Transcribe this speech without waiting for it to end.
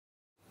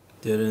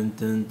Dun,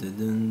 dun, dun,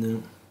 dun,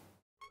 dun.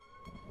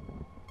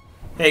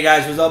 Hey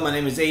guys, what's up? My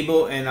name is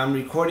Abel and I'm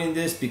recording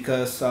this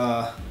because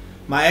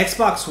my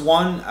Xbox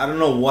One, I don't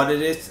know what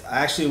it is. I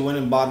actually went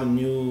and bought a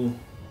new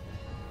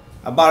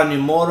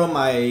modem.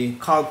 I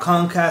called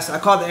Comcast. I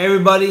called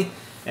everybody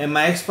and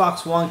my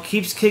Xbox One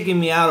keeps kicking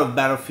me out of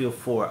Battlefield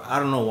 4. I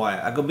don't know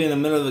why. I could be in the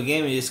middle of a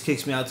game and it just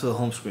kicks me out to the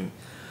home screen.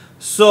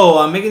 So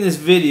I'm making this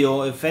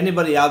video. If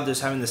anybody out there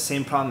is having the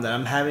same problem that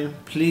I'm having,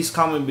 please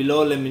comment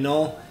below, let me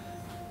know.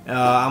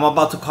 I'm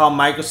about to call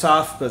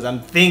Microsoft because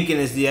I'm thinking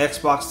it's the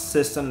Xbox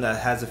system that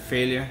has a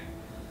failure.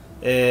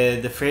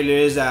 The failure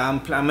is that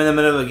I'm in the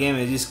middle of a game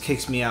and it just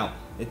kicks me out.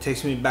 It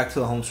takes me back to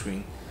the home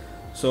screen.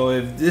 So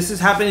if this is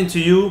happening to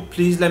you,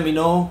 please let me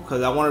know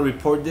because I want to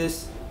report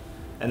this.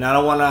 And I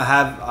don't want to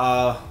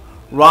have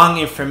wrong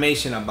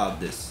information about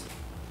this.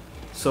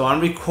 So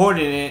I'm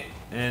recording it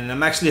and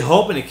I'm actually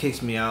hoping it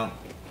kicks me out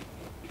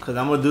because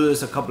I'm going to do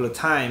this a couple of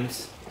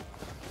times.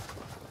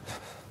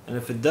 And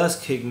if it does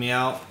kick me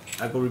out,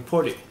 I go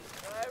report it.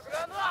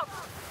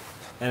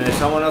 And if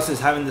someone else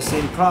is having the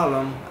same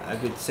problem, I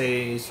could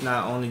say it's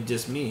not only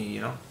just me,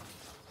 you know.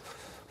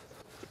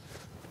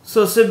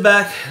 So sit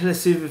back, let's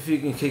see if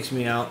it can kick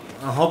me out.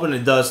 I'm hoping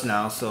it does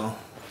now, so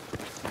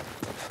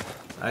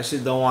I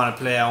actually don't want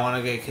to play, I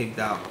want to get kicked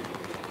out.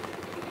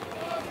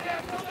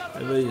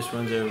 Everybody just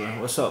runs everywhere.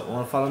 What's up?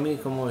 Want to follow me?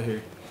 Come over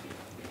here.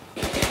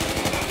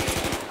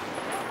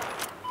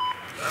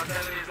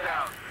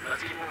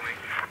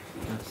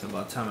 It's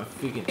about time I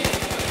freaking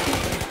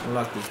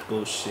unlock this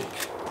bullshit.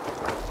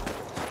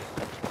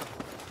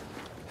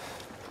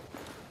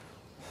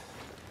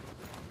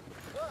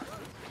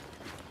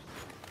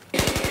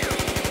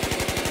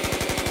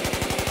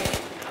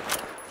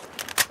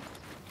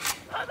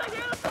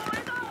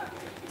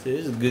 See,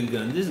 this is a good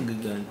gun. This is a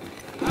good gun.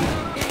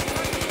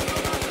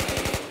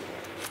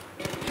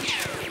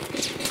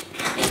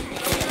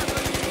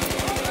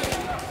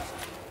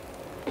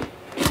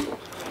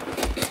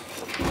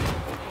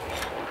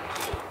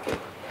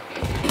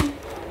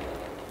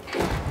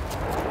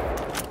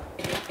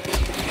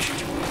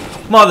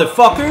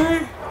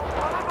 Motherfucker!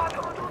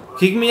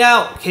 Kick me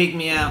out! Kick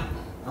me out!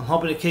 I'm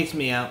hoping it kicks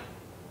me out.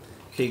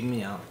 Kick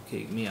me out.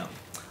 Kick me out.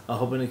 I'm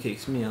hoping it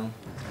kicks me out.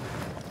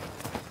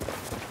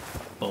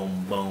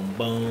 Boom, boom,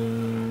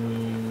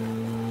 boom.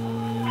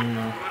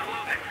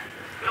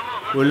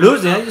 We're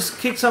losing. I just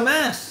kicked some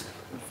ass.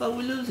 What the fuck are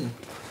we losing?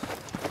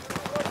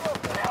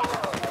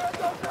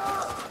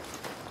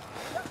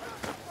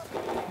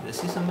 Did I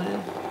see somebody?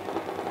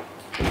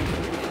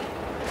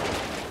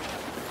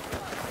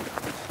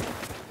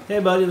 Hey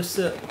buddy, what's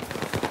up?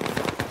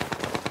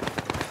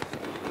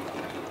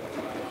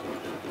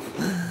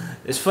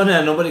 It's funny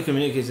that nobody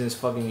communicates in this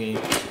fucking game.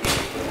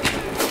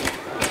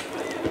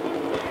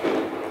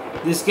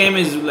 This game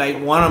is like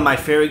one of my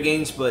favorite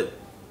games, but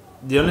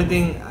the only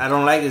thing I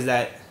don't like is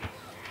that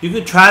you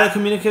could try to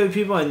communicate with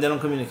people and they don't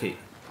communicate.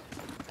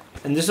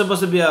 And this is supposed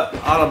to be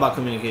all about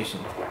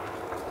communication.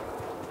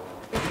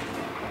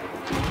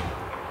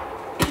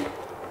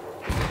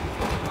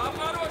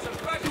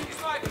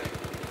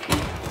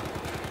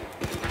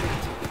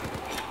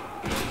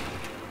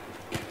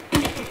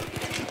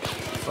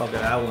 Fuck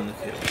it, I want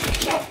to kill.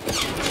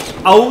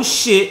 Oh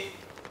shit!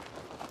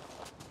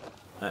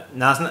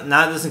 Now it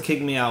doesn't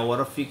kick me out.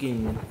 What a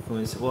freaking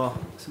coincidence. Well,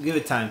 so give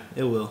it time.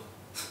 It will.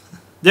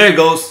 There it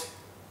goes.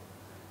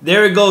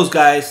 There it goes,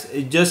 guys.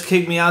 It just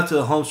kicked me out to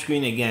the home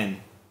screen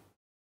again.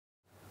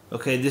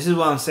 Okay, this is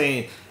what I'm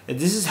saying. If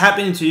this is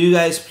happening to you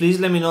guys, please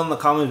let me know in the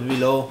comments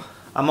below.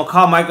 I'm gonna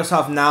call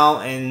Microsoft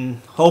now and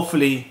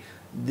hopefully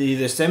they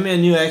either send me a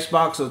new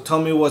Xbox or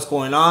tell me what's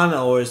going on,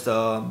 or it's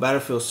the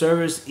Battlefield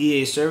servers,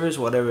 EA servers,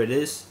 whatever it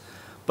is.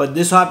 But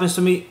this happens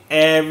to me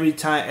every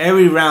time,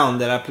 every round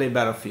that I play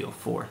Battlefield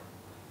 4.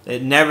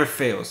 It never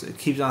fails. It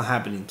keeps on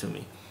happening to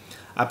me.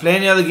 I play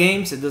any other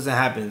games, it doesn't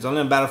happen. It's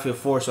only on Battlefield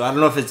 4, so I don't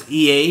know if it's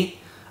EA.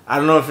 I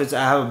don't know if it's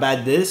I have a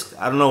bad disc.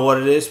 I don't know what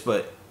it is,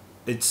 but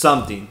it's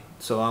something.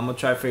 So I'm going to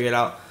try to figure it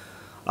out.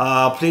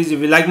 Please, if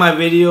you like my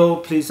video,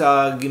 please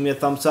give me a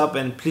thumbs up.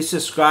 And please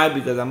subscribe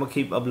because I'm going to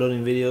keep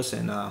uploading videos.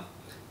 And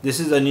this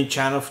is a new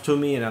channel to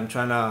me, and I'm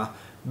trying to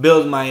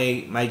build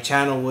my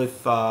channel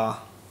with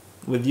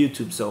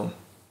YouTube. So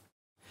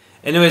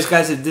anyways,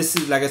 guys, if this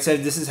is, like I said,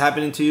 if this is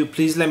happening to you,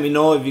 please let me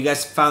know. If you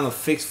guys found a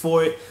fix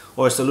for it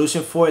or a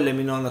solution for it, let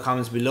me know in the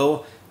comments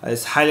below.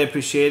 It's highly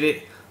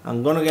appreciated.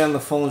 I'm gonna get on the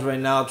phones right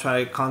now,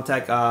 try to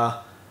contact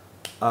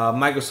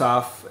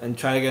Microsoft and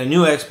try to get a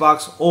new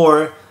Xbox,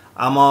 or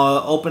I'm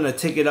gonna open a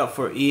ticket up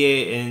for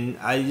EA, and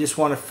I just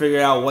want to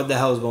figure out what the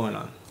hell is going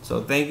on.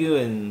 So thank you,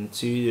 and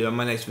see you on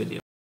my next video.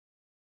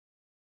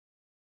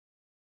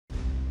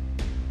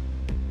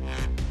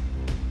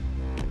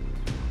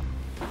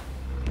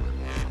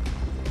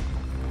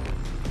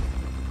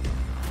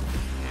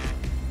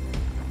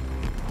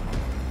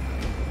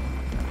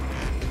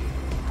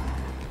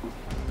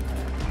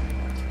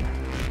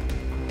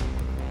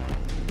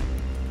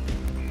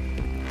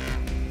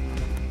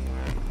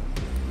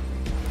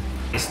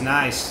 It's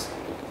nice.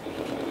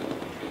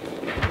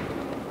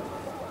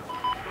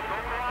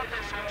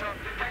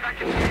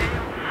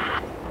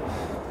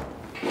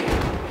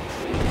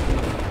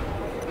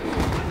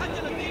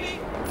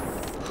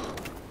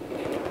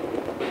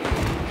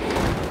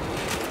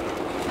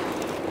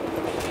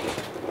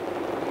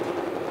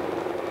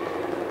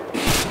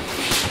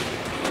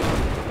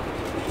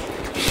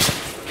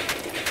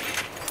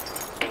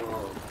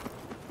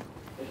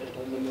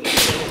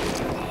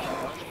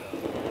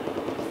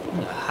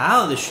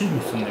 How they shoot me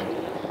from there?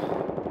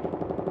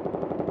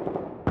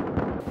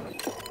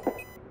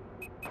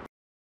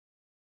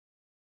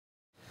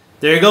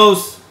 There it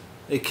goes.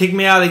 It kicked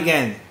me out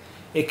again.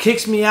 It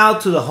kicks me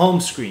out to the home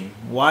screen.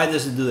 Why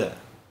does it do that?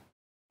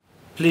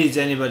 Please,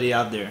 anybody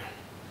out there,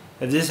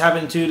 if this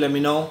happened to you, let me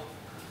know.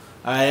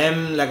 I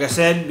am, like I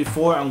said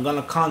before, I'm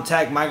gonna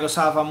contact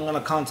Microsoft. I'm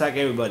gonna contact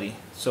everybody.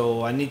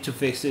 So I need to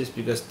fix this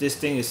because this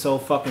thing is so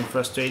fucking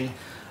frustrating.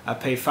 I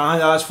paid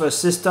 $500 for a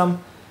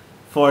system,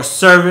 for a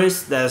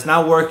service that is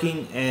not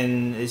working,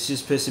 and it's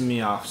just pissing me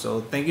off.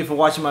 So thank you for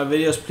watching my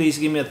videos. Please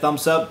give me a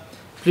thumbs up.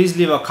 Please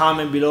leave a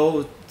comment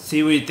below.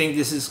 See what you think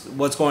this is,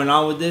 what's going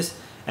on with this,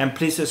 and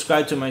please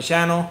subscribe to my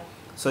channel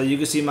so you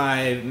can see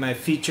my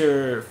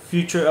future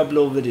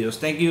upload videos.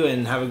 Thank you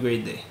and have a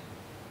great day.